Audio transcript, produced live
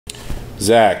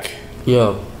Zach.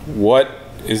 Yeah. What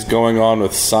is going on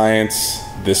with science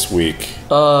this week?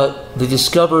 They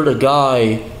discovered a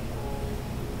guy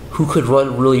who could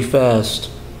run really fast.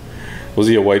 Was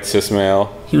he a white cis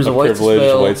male? He was a white privileged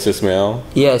cis male. white cis male.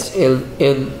 Yes,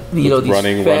 and you know, these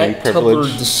running fat privilege.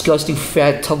 Tumblr, disgusting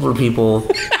fat Tumblr people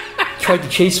tried to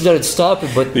chase him down and stop him,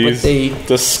 but their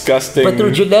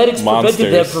genetics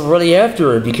prevented them from running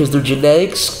after him because their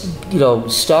genetics, you know,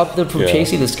 stopped them from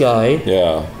chasing this guy.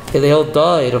 Yeah. And they all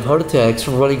died of heart attacks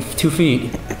from running 2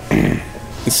 feet.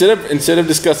 Instead of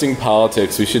discussing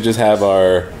politics, we should just have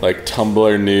our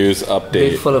Tumblr news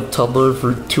update. Made fun of Tumblr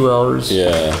for 2 hours.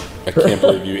 Yeah. I can't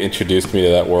believe you introduced me to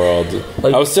that world.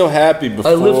 I was so happy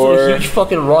before. I lifted a huge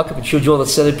fucking rock up and showed you all the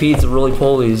centipedes and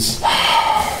roly-polies.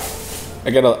 I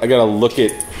gotta look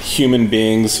at human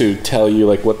beings who tell you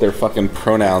what their fucking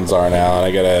pronouns are now, and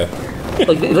I gotta.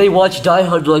 They watch Die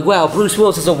Hard, they're like, wow, Bruce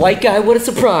Willis is a white guy, what a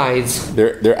surprise.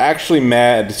 They're actually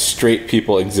mad straight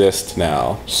people exist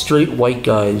now. Straight white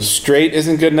guys. Straight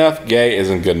isn't good enough, gay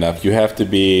isn't good enough. You have to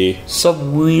be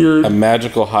some weird... a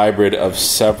magical hybrid of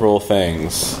several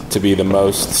things to be the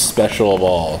most special of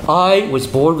all. I was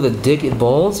born with a dick and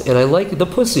balls, and I like the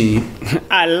pussy.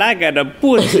 I like the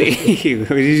pussy.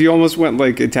 You almost went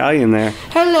Italian there.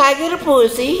 I like the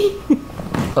pussy.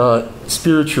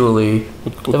 Spiritually,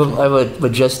 I'm a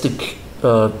majestic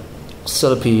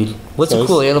centipede. What's a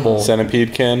cool animal?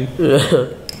 Centipede, Ken?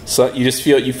 So you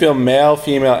feel male,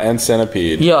 female, and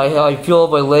centipede. Yeah, I feel all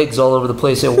my legs all over the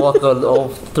place. I walk on all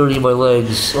 30 of my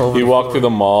legs. You walk through the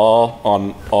mall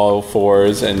on all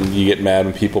fours, and you get mad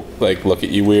when people look at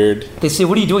you weird. They say,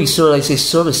 "What are you doing, sir?" And I say,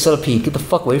 "Sir, I'm a centipede. Get the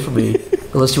fuck away from me."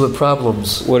 Unless you have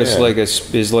problems. What is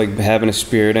is having a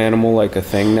spirit animal a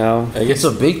thing now? I guess it's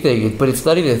a big thing, but it's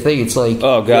not even a thing. It's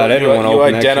oh god, I don't want to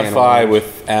open that identify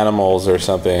with animals or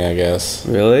something. I guess.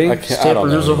 Really? I don't know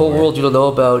there's a whole world you don't know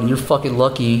about. And you're fucking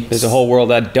lucky. There's a whole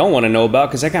world I don't want to know about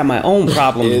because I got my own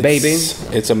problems, baby.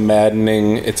 It's a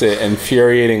maddening, it's an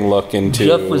infuriating look into.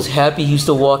 Jeff was happy. He used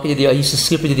to walk into he used to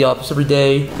skip into the office every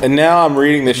day. And now I'm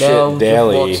reading this shit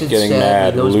daily, getting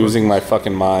mad, losing my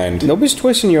fucking mind. Nobody's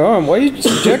twisting your arm. Why do you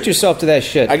subject yourself to that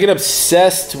shit? I get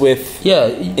obsessed with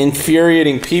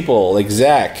infuriating people like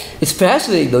Zach. It's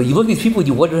fascinating though. You look at these people and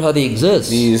you wonder how they exist.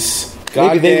 These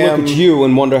maybe they look at you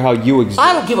and wonder how you exist.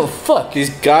 I don't give a fuck. These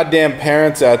goddamn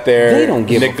parents out there they don't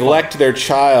give neglect their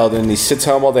child, and he sits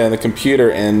home all day on the computer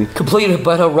and complain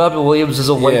about how Robin Williams is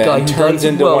a white guy who turns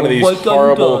into one of these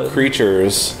horrible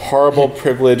creatures, horrible,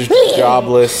 privileged,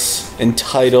 jobless,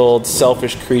 entitled,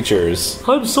 selfish creatures.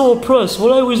 I'm so oppressed.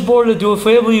 When I was born into a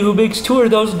family who makes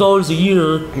 $200,000 a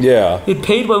year, it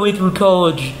paid my way through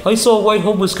college. I saw a white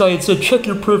homeless guy and said, "Check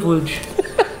your privilege."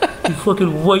 You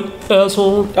fucking white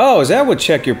asshole. Oh, is that what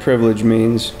check your privilege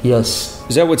means? Yes.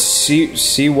 Is that what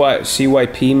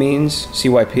CYP means?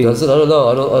 CYP? Does it? I don't know.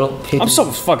 I don't. I'm so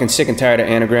fucking sick and tired of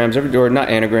anagrams. Or not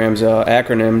anagrams,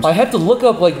 acronyms. I have to look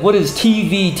up what is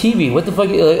TV? What the fuck?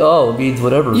 It means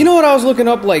whatever. You know what I was looking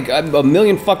up a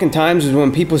million fucking times is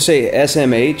when people say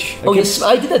SMH. Oh yes,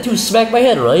 I did that too. Smack my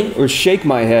head, right? Or shake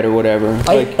my head or whatever.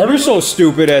 You're so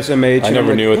stupid, SMH. I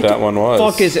never knew what that one was.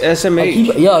 What the fuck is SMH?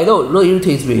 I know. It really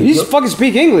irritates me. You just fucking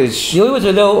speak English. The only ones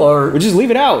I know are. Or just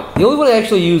leave it out. The only one I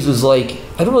actually use is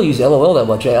I don't really use LOL that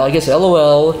much. I guess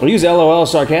LOL. I use LOL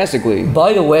sarcastically.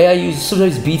 By the way, I use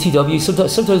sometimes BTW.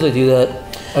 Sometimes I do that.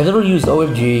 I've never used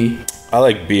OMG. I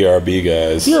like BRB,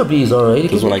 guys. BRB is alright.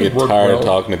 Because when I get tired of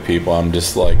talking to people, I'm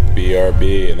just like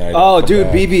BRB, and I. Oh, dude,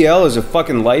 BBL is a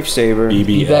fucking lifesaver. BBL.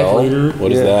 Be back later.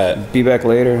 What is that? Be back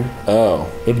later.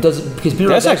 Oh. It doesn't because be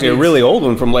right That's back actually means, a really old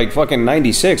one from fucking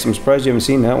 '96. I'm surprised you haven't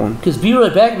seen that one. Because be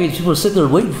right back means people are sitting there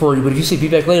waiting for you, but if you say be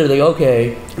back later, they go,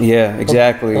 okay. Yeah,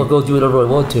 exactly. I'll go do whatever I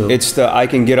want to. It's the I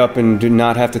can get up and do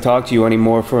not have to talk to you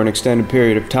anymore for an extended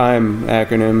period of time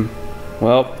acronym.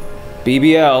 Well,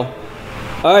 BBL.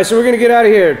 All right, so we're going to get out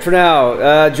of here for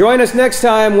now. Join us next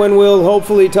time when we'll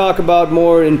hopefully talk about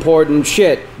more important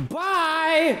shit.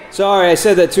 Bye! Sorry, I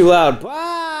said that too loud.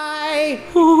 Bye!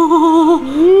 We're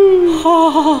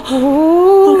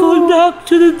going back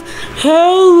to the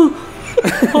hell.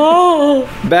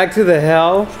 Back to the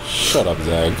hell? Shut up,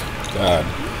 Zach. God.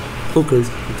 Okay.